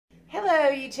Hello,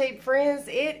 YouTube friends.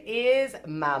 It is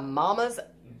my mama's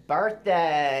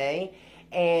birthday,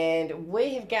 and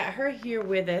we have got her here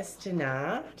with us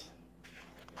tonight.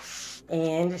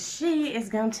 And she is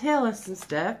going to tell us some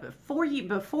stuff. But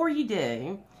before you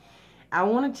do, I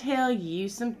want to tell you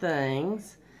some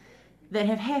things that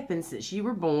have happened since you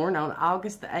were born on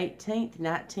August the 18th,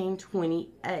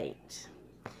 1928.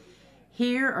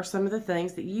 Here are some of the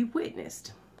things that you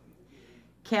witnessed.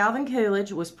 Calvin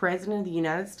Coolidge was President of the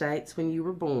United States when you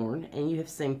were born, and you have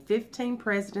seen 15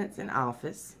 presidents in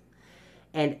office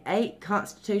and 8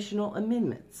 constitutional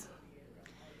amendments.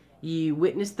 You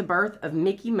witnessed the birth of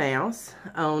Mickey Mouse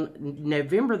on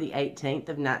November the 18th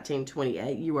of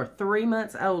 1928. You are 3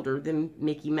 months older than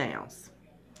Mickey Mouse.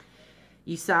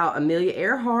 You saw Amelia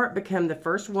Earhart become the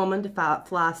first woman to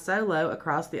fly solo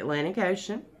across the Atlantic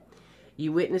Ocean.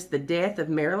 You witnessed the death of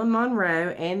Marilyn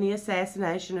Monroe and the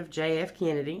assassination of J.F.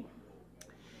 Kennedy.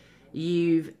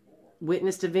 You've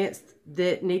witnessed events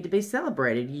that need to be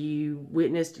celebrated. You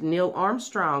witnessed Neil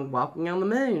Armstrong walking on the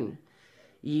moon.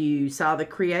 You saw the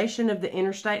creation of the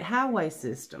interstate highway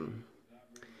system.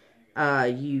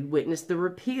 You witnessed the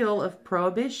repeal of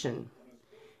Prohibition.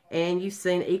 And you've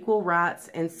seen equal rights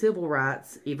and civil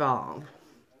rights evolve.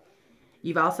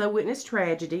 You've also witnessed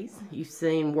tragedies. You've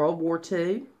seen World War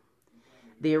II,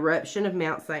 the eruption of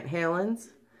Mount St.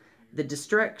 Helens, the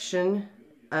destruction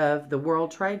of the World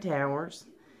Trade Towers,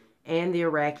 and the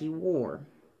Iraqi War.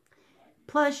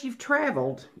 Plus, you've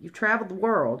traveled. You've traveled the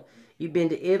world. You've been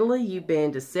to Italy, you've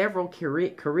been to several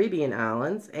Caribbean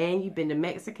islands, and you've been to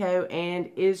Mexico and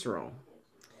Israel.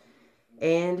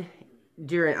 And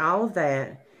during all of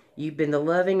that, you've been the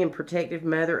loving and protective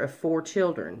mother of 4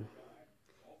 children.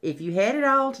 If you had it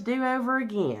all to do over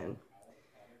again,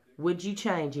 would you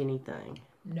change anything?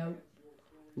 Nope.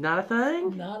 Not a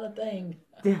thing? Not a thing.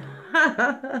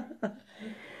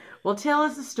 Well, tell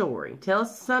us a story. Tell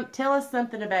us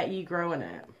something about you growing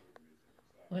up.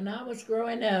 When I was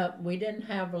growing up, we didn't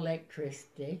have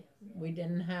electricity. We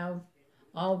didn't have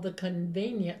all the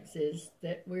conveniences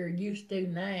that we're used to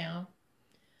now.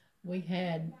 We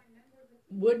had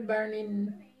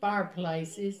wood-burning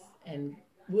fireplaces and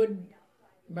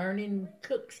wood-burning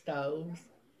cook stoves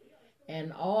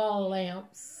and oil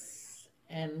lamps.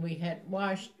 And we had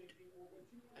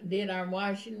did our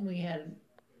washing. We had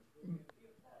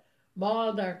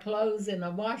boiled our clothes in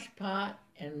a wash pot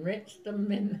and rinsed them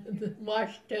in the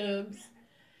wash tubs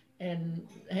and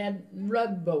had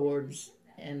rug boards.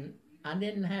 And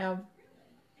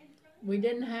we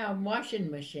didn't have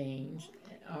washing machines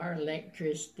or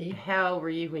electricity. How old were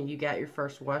you when you got your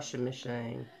first washing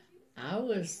machine? I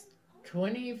was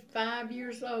 25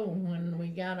 years old when we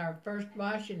got our first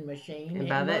washing machine. And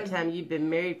by that time, you'd been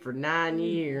married for 9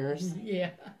 years. Yeah.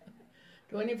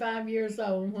 25 years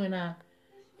old when I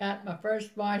got my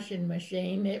first washing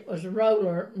machine. It was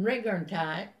rigger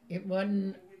type. It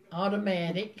wasn't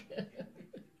automatic.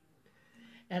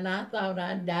 And I thought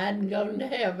I'd died and gone to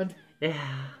heaven.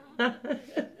 Yeah.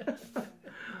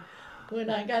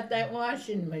 When I got that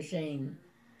washing machine.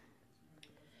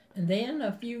 And then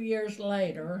a few years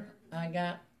later, I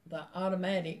got the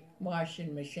automatic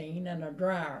washing machine and a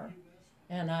dryer.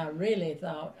 And I really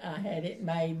thought I had it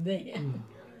made then.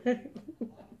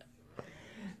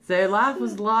 So life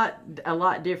was a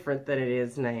lot different than it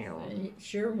is now. It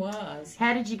sure was.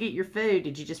 How did you get your food?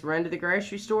 Did you just run to the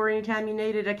grocery store anytime you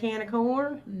needed a can of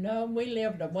corn? No, we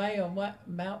lived away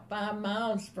about 5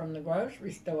 miles from the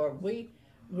grocery store. We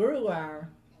grew our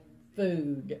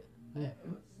food.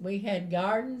 We had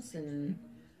gardens and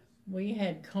we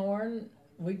had corn.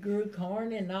 We grew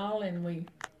corn and all, and we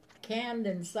canned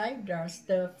and saved our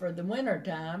stuff for the winter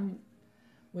time.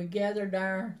 We gathered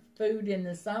our food in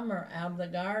the summer out of the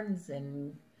gardens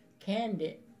and canned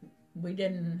it. We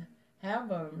didn't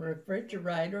have a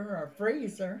refrigerator or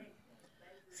freezer,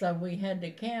 so we had to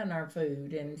can our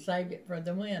food and save it for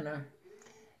the winter.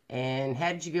 And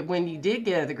when you did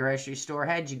go to the grocery store,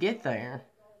 how'd you get there?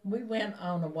 We went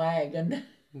on a wagon.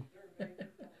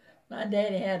 My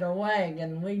daddy had a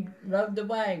wagon. We rode the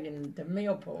wagon to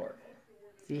Millport.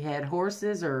 So you had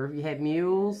horses, or you had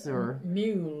mules, or?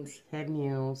 Mules. Had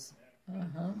mules.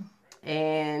 Uh-huh.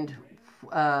 And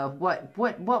what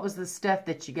was the stuff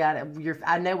that you got?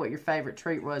 I know what your favorite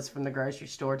treat was from the grocery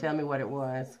store. Tell me what it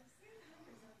was.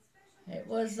 It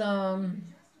was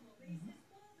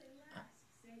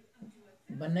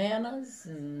bananas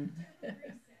and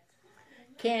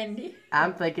candy.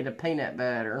 I'm thinking of peanut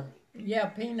butter. Yeah,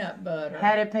 peanut butter.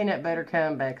 How did peanut butter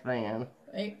come back then?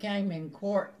 It came in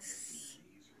quarts.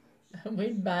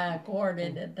 We'd buy a quart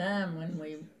at a time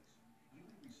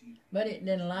but it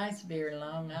didn't last very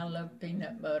long. I love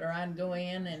peanut butter. I'd go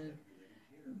in and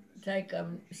take a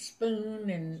spoon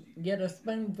and get a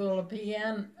spoonful of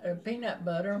peanut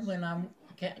butter when I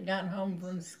got home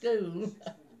from school.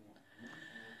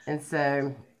 And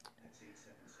so,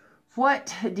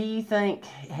 what do you think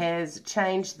has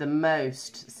changed the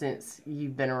most since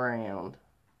you've been around?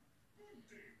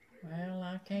 Well,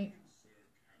 I can't.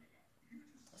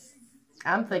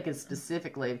 I'm thinking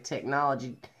specifically of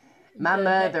technology. My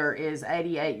mother is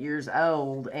 88 years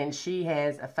old, and she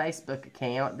has a Facebook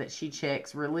account that she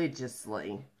checks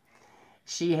religiously.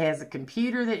 She has a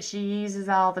computer that she uses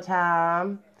all the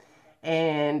time.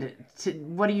 And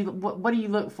what do you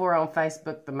look for on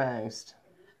Facebook the most?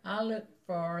 I look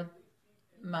for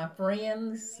my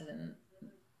friends, and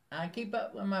I keep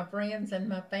up with my friends and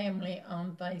my family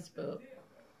on Facebook.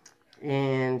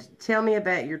 And tell me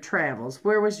about your travels.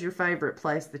 Where was your favorite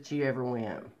place that you ever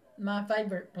went? My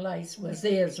favorite place was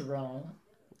Israel.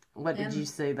 What did you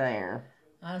see there?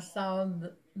 I saw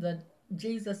the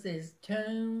Jesus'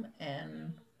 tomb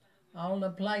and all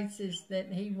the places that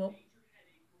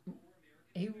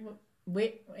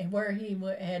where he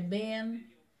had been,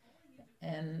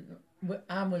 and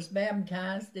I was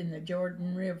baptized in the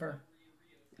Jordan River.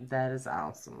 That is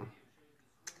awesome.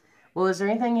 Well, is there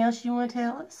anything else you want to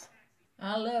tell us?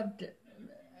 I loved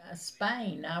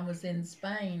Spain. I was in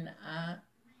Spain.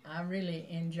 I really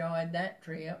enjoyed that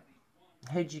trip.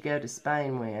 Who'd you go to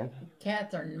Spain with?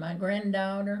 Catherine, my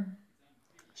granddaughter.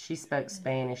 She spoke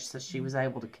Spanish, so she was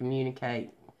able to communicate.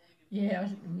 Yeah,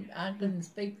 I couldn't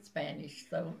speak Spanish,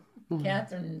 so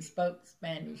Catherine spoke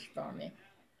Spanish for me.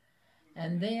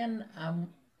 And then I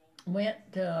went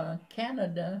to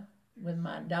Canada with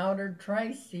my daughter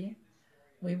Tracy.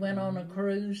 We went on a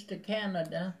cruise to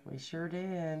Canada. We sure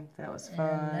did. That was fun.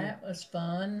 And that was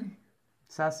fun.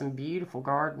 Saw some beautiful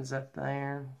gardens up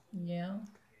there. Yeah.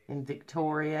 In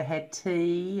Victoria. Had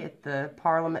tea at the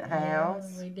Parliament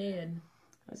House. Yeah, we did.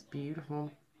 It was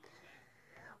beautiful.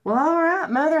 Well, all right,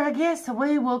 Mother, I guess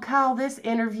we will call this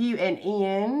interview an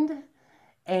end.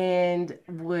 And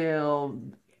we'll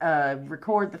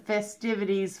record the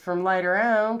festivities from later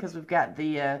on, because we've got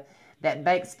the that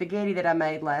baked spaghetti that I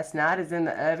made last night is in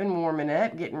the oven warming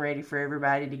up, getting ready for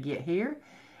everybody to get here.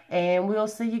 And we'll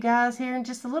see you guys here in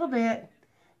just a little bit.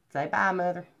 Say bye,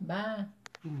 Mother. Bye.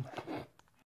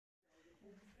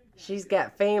 She's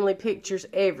got family pictures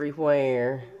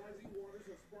everywhere.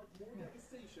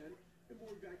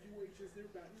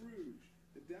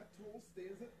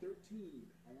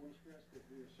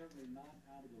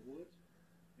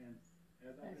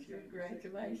 That's your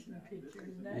graduation picture.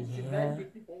 That's your baby.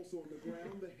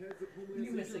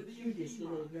 You was the cutest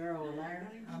little girl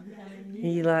there. I'm telling you.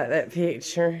 You like that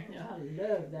picture? I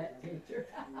love that picture.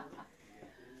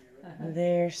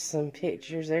 There's some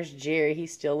pictures. There's Jerry. He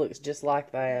still looks just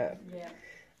like that. Yeah.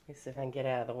 Let's see if I can get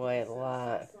out of the way of the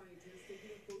light.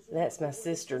 That's my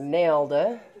sister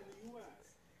Nelda.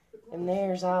 And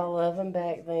there's all of them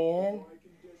back then.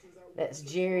 That's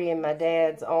Jerry in my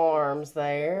dad's arms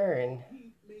there. And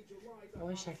I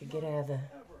wish I could get out of the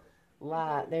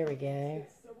light. There we go.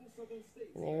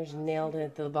 And there's Nelda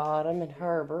at the bottom and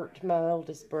Herbert, my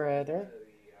oldest brother.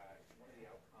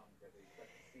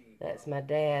 That's my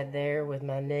dad there with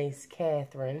my niece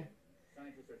Catherine.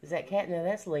 Is that Cat? No,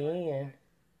 that's Leanne.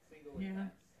 Yeah,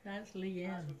 that's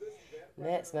Leanne. And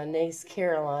that's my niece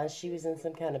Caroline. She was in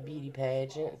some kind of beauty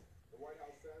pageant.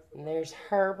 And there's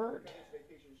Herbert.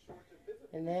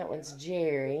 And that one's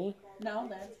Jerry. No,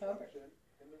 that's Herbert.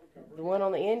 The one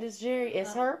on the end is Jerry.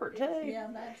 It's Herbert, too. Yeah,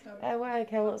 that's Herbert. Oh, wow, it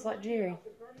kind of looks like Jerry.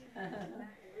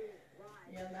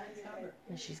 Yeah, that's Herbert.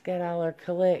 And she's got all her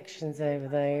collections over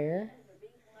there.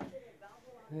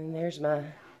 And then there's my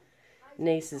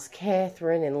nieces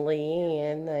Catherine and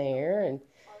Leanne there. And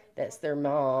that's their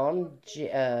mom,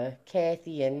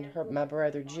 Kathy, and my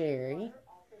brother Jerry.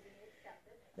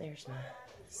 There's my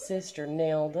sister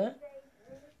Nelda.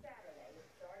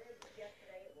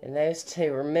 And those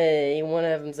two are me. One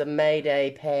of them's a May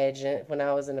Day pageant when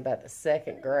I was in about the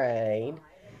 2nd grade.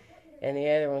 And the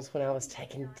other one's when I was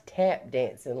taking tap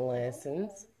dancing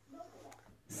lessons.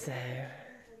 So,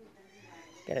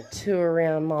 got a tour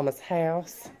around Mama's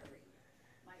house.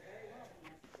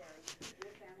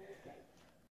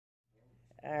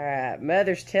 Alright,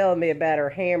 Mother's telling me about her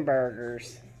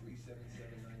hamburgers.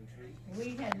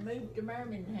 We had moved to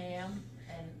Birmingham,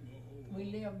 and we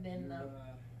lived in the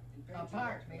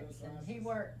apartments, and he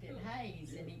worked at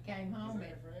Hayes, and he came home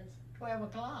at 12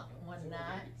 o'clock one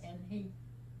night, and he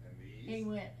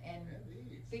went and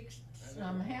fixed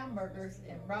some hamburgers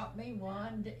and brought me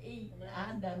one to eat.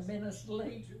 I'd done been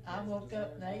asleep. I woke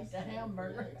up and ate the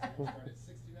hamburger,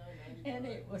 and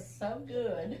it was so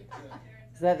good.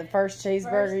 Is that the first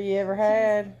cheeseburger you ever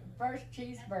had? first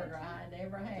cheeseburger I had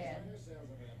ever had.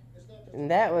 And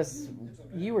that was,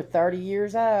 you were 30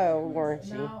 years old, weren't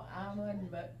you? No, I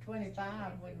wasn't but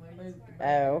 25 when we moved to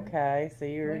Oh, Birmingham. okay. So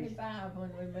you were 25 when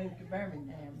we moved to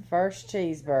Birmingham. first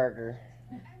cheeseburger.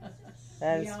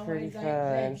 That We is always pretty ate fun.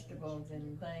 vegetables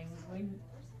and things. We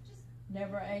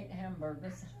never ate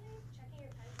hamburgers.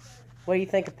 What do you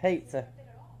think of pizza?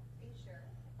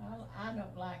 I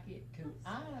don't like it too.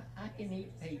 I can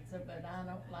eat pizza, but I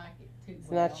don't like it too It's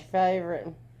well. not your favorite.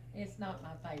 It's not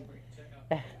my favorite.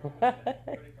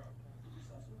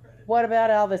 What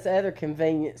about all this other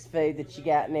convenience food that you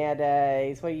got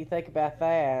nowadays? What do you think about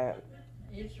that?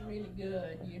 It's really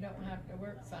good. You don't have to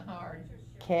work so hard.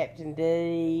 Captain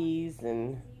D's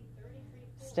and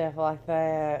stuff like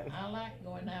that. I like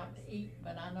going out to eat,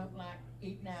 but I don't like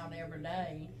eating out every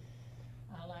day.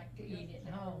 I like to eat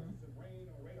at home.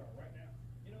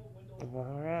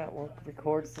 All right, we'll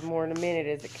record some more in a minute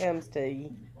as it comes to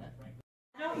you.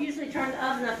 I don't usually turn the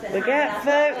oven up that We high, got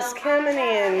but I folks thought, coming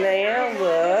in now.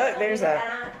 Look, there's a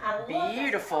I love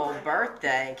beautiful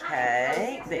birthday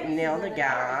cake that Nelda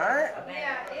got.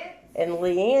 And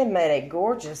Leanne made a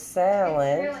gorgeous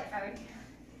salad.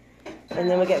 And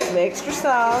then we got some extra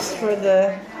sauce for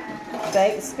the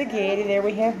baked spaghetti. There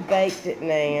we have baked it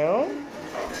now.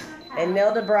 And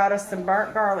Nelda brought us some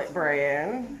burnt garlic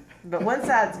bread. But one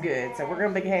side's good, so we're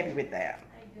going to be happy with that.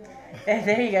 And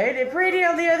there you go. Isn't it pretty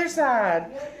on the other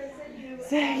side?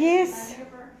 So, yes,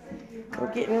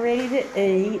 we're getting ready to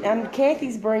eat.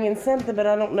 Kathy's bringing something, but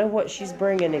I don't know what she's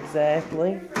bringing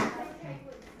exactly.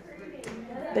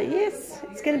 But, yes,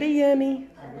 it's going to be yummy.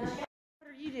 What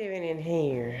are you doing in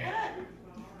here?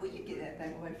 Will you get that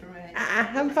thing away from me?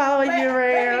 I'm following you Let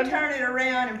around. me turn it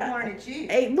around and point at you.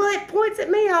 Hey, well, it points at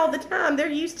me all the time. They're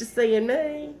used to seeing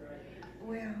me.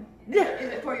 Well, is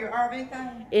it for your RV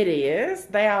thing? It is.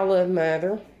 They all love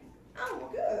Mother. Oh,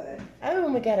 good. Oh,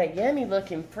 and we got a yummy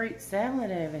looking fruit salad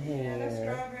over Yeah, the here.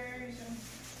 strawberries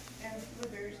and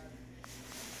blueberries.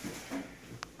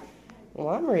 Well,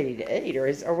 I'm ready to eat.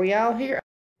 Are we all here?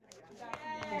 Are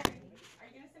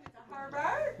you going to send it to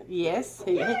Herbert? Yes.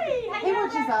 He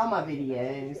watches all my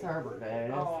videos. Herbert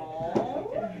does. Oh.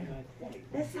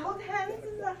 This whole time, this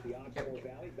is a...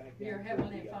 Dear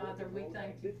Heavenly Father, we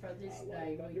thank you for this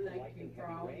day. We thank you for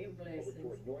all your blessings.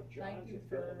 Thank you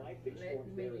for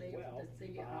letting me live to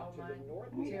see all my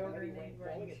children and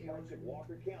grandchildren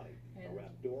and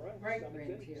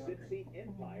great-grandchildren.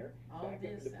 All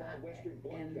this,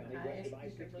 and I ask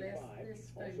you to bless this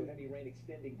food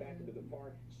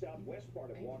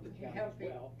and help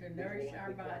it to nourish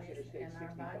our bodies and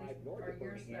our bodies for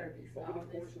your service. All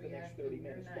this we ask in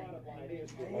your name.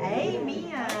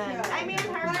 Amen. Amen,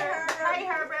 Herbert. Hey,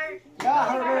 Herbert.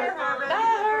 Bye, Herbert.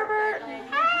 Herbert.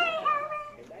 Bye,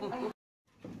 Herbert.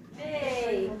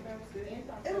 Hey,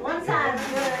 one side's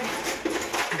good.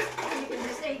 You can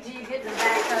just eat till you get to the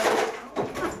back of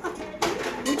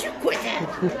it. Would you quit that?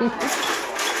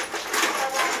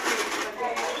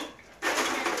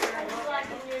 It's like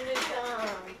in your new song.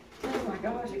 Oh, my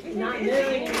gosh. It's Not new No,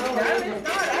 anymore. it's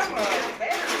not. I'm a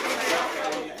better.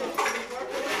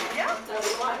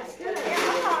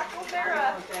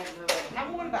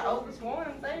 I'm one of the oldest ones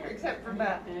there, except for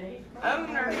the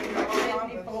owner who's like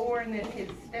 74, and then his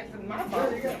stepson, my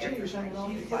mother,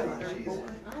 she's like 34.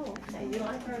 Oh, okay. You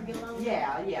like her to get along?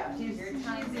 Yeah. She's easy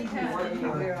to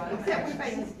except when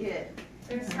things get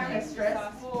kind of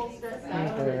stressful. I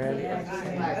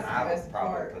would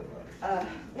probably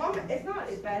Well, it's not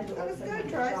as bad as it was good,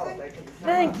 Tracy.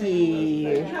 Thank you.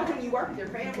 You know, when you work with your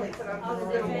family, it's a Oh,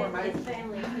 little more it's emotional.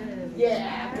 family too.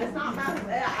 Yeah, it's not my,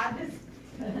 I just.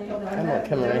 I'm gonna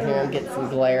come around here and get some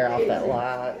glare off that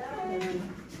light.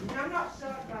 I'm not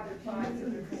shocked by their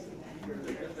sizes.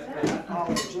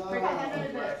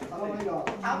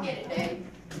 I'll get it, Dave.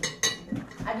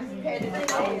 I just had it.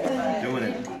 doing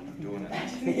it.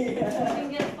 You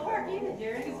can get a fork, you can,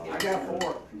 Jerry. I got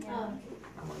 4. Oh.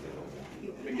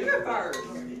 You go first.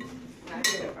 I go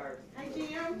first. Hey,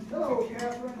 Jim. Hello,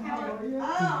 Catherine. How are you?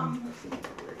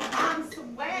 I'm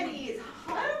sweaty. It's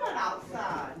hot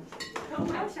outside. I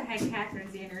wish I had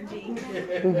Catherine's energy.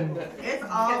 It's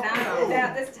all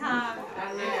About this time,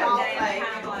 It's all day, I'm fake.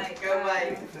 kind of like, Go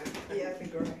away. Yeah,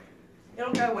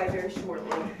 it'll go away very shortly.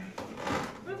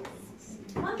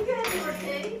 Mom, you had more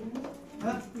tea?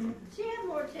 She had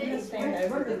more tea. Stand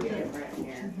over to get it right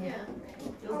here. Yeah.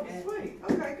 Oh, sweet.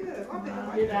 Okay, good. I'll be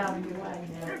right Get out of your way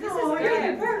now. This Oh, is your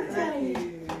good. birthday.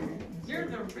 You're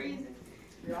the reason.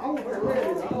 You're all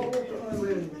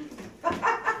ready.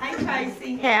 Hey,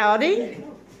 Tracy. Howdy.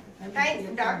 Thanks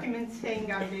for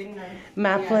documenting. I didn't know.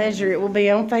 My pleasure. It will be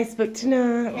on Facebook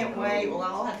tonight. Can't wait. Well,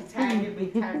 I'll have to tag you. Be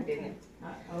tagged in it.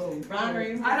 Brian, are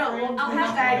you? I don't. I'll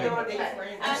have Tag to. on these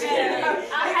friends.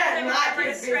 I'll have to remember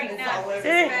to straighten up. Is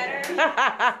this better?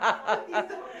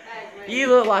 You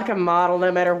look like a model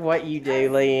no matter what you do,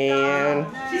 Leanne.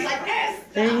 She's like, yes,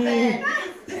 stop it.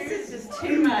 This is just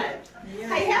too much.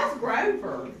 Hey, how's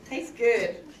Grover? He's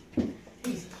good.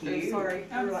 He's cute. Sorry.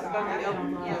 You were like,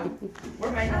 bugging me. Yeah.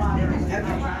 We're making Olives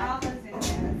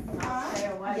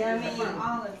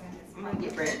I'm gonna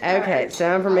get ready. Okay, it's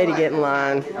time for me to get in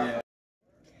line. Okay,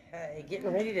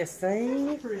 getting ready to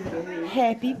sing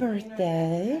Happy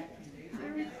Birthday.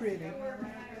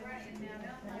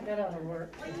 Get out of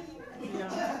work.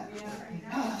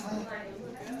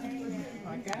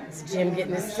 Is Jim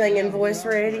getting his singing voice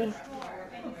ready?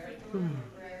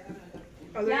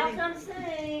 Y'all come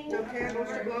sing. No candles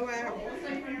to blow out.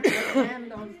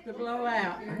 Candles to blow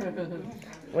out.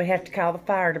 We have to call the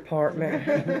fire department.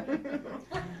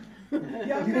 You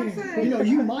know,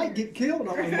 you might get killed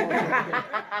on the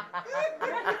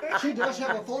She does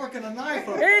have a fork and a knife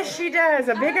up there. Yes, she does,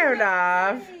 a big old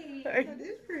knife. That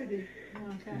is pretty.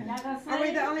 Y'all gonna sing? Are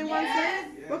we the only ones there?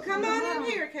 Well, come on in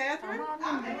here, Catherine.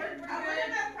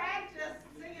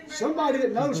 Somebody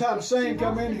that knows how to sing,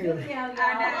 come in here. Yeah,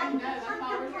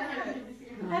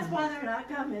 that's why they're not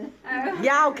coming.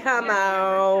 Y'all come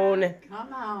on.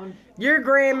 Come on. Your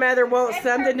grandmother wants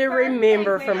something to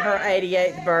remember from her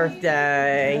 88th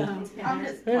birthday. I'm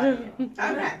just playing.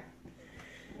 Okay.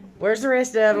 Where's the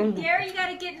rest of them? Gary, you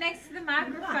gotta get next to the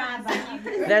microphone so you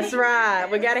can. That's right.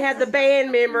 We got to have the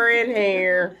band member in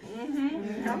here.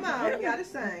 Come on, you gotta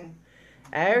sing.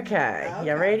 Okay.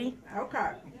 Y'all ready?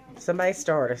 Okay. Somebody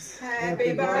start us.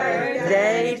 Happy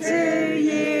birthday Day to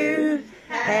you.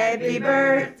 Happy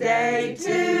birthday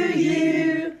to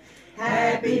you.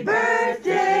 Happy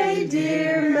birthday,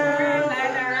 dear mother.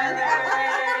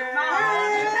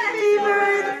 Happy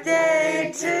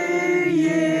birthday to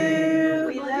you.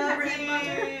 We love you.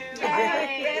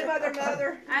 Grandmother,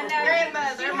 mother. I know.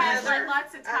 Grandmother, You have mother.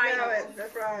 lots of I know titles. it.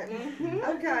 That's right.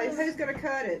 Okay, who's gonna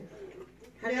cut it?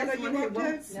 Hannah, you want to?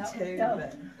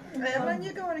 Evelyn,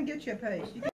 you go in and get you a piece.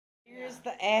 Here's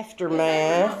the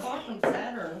aftermath.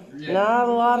 Not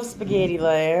a lot of spaghetti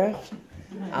left.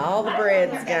 All the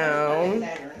bread's gone.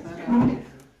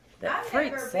 That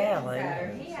fruit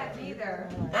salad, He had neither.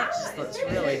 that just looks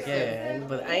really good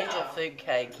with angel food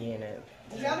cake in it.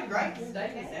 You got a great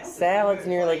steak. Salad's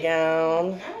nearly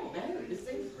gone.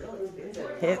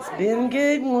 It's been a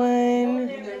good one.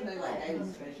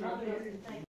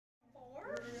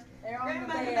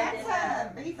 Grandmother, that's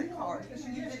a Visa card. You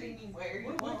can use it anywhere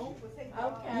you want.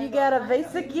 You got a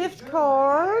Visa gift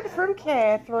card from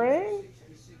Catherine.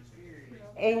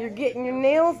 And you're getting your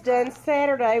nails done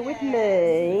Saturday with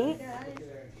me.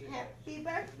 Happy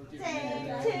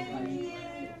birthday to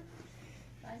you.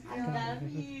 I love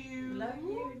you. Love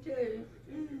you too.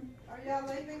 Are y'all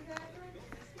leaving,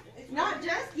 Catherine? Not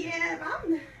just yet.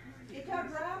 You took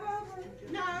Rob over?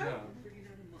 No.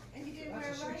 And you didn't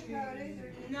wear a raincoat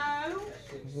either? No.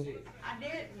 I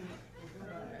didn't.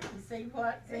 See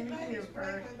what's in here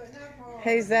first.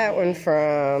 Who's that one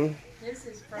from? This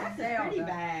is from That's a pretty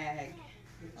Zelda. bag.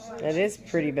 That is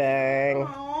pretty bag.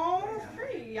 Oh, that's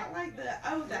pretty. I like the,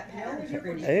 that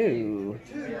pattern. Ooh.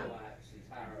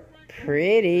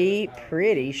 Pretty,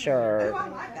 pretty Ooh, sharp. I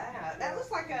like that. That looks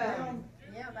like a,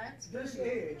 Yeah, that's This good.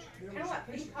 edge, kind of like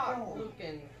peacock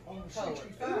looking on color.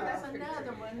 65, Ooh, that's pretty Another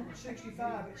pretty. one. on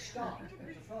 65, it stopped at the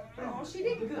front door. Oh, she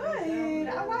did good. I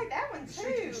like that one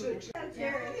too. 66.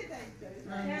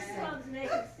 Everyone's making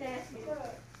sassy.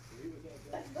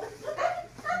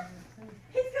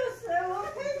 He's gonna sue him.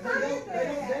 They don't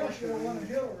dash it on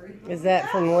Hillary. Is that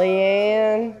from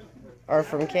Leanne or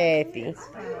from Kathy?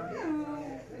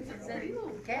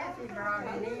 Kathy brought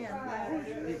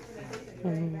it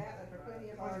in.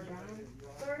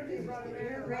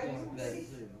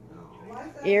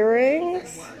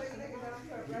 Earrings?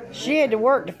 She had to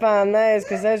work to find those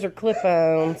because those are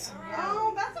clip-ons.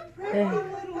 Oh, that's a pretty little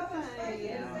thing.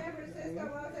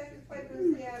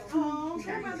 Oh,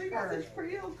 grandmother, you got such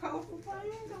pretty little colorful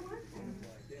things.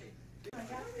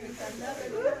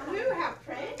 Ooh, how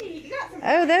pretty. You got some.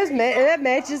 Oh, that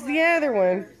matches the other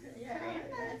one.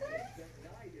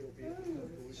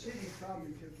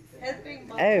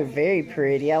 Oh, very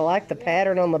pretty. I like the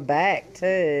pattern on the back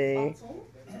too.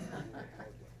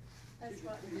 That's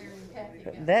what Gary and Kathy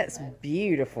got. That's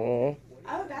beautiful.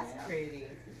 Oh, that's pretty.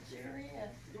 Sure is.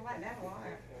 You like that a lot.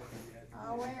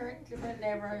 I wear it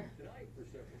whenever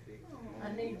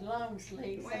I need long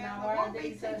sleeves and I Well, it wear won't be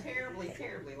these. so terribly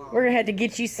long. We're gonna have to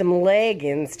get you some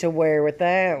leggings to wear with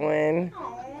that one.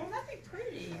 Oh, that'd be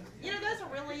pretty. You know, those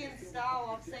are really in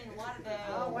style. I've seen a lot of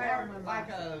I'll wear 'em the, in like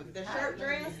the shirt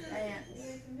dresses. Pants.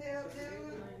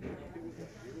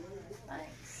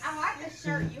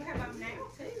 shirt you have on now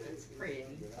too. It's pretty.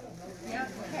 Yeah,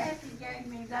 Kathy gave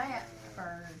me that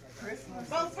for Christmas.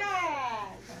 Bow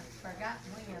tie. Forgot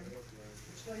when.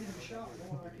 Stay in the shop,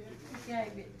 boy, I He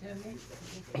gave it to me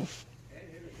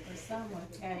for some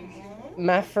occasion.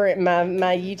 My friend,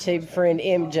 my YouTube friend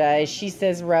MJ, she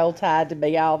says Roll Tide to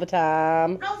me all the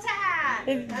time. Roll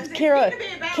Tide. Carol, It's gonna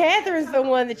be about- Catherine's the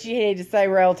one that you need to say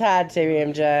Roll Tide to,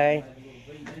 MJ.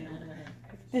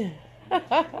 I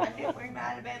did wear my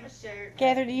Alabama shirt.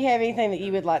 Catherine, do you have anything that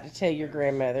you would like to tell your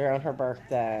grandmother on her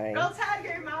birthday? Roll Tide,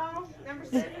 Grandma. Number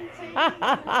 17.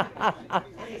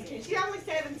 She's only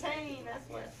 17. That's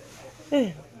what I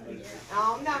said.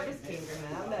 Oh, no, I'm just kidding,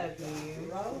 Grandma. I love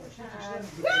you. Roll Tide.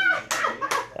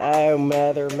 Oh,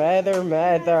 mother.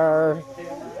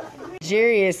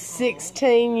 Jerry is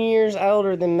 16 years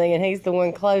older than me, and he's the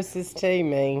one closest to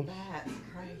me. That's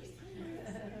crazy.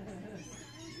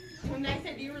 When they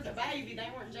said you were the baby, they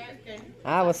weren't joking.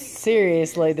 I was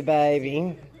seriously the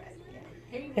baby.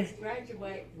 He was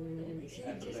graduating and she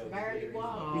just barely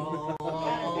walked.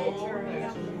 Got a picture of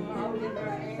him holding her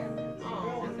hand.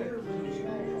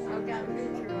 I've got a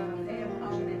picture of him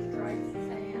holding Tracy's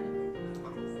hand.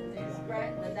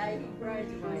 The day he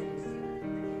graduated.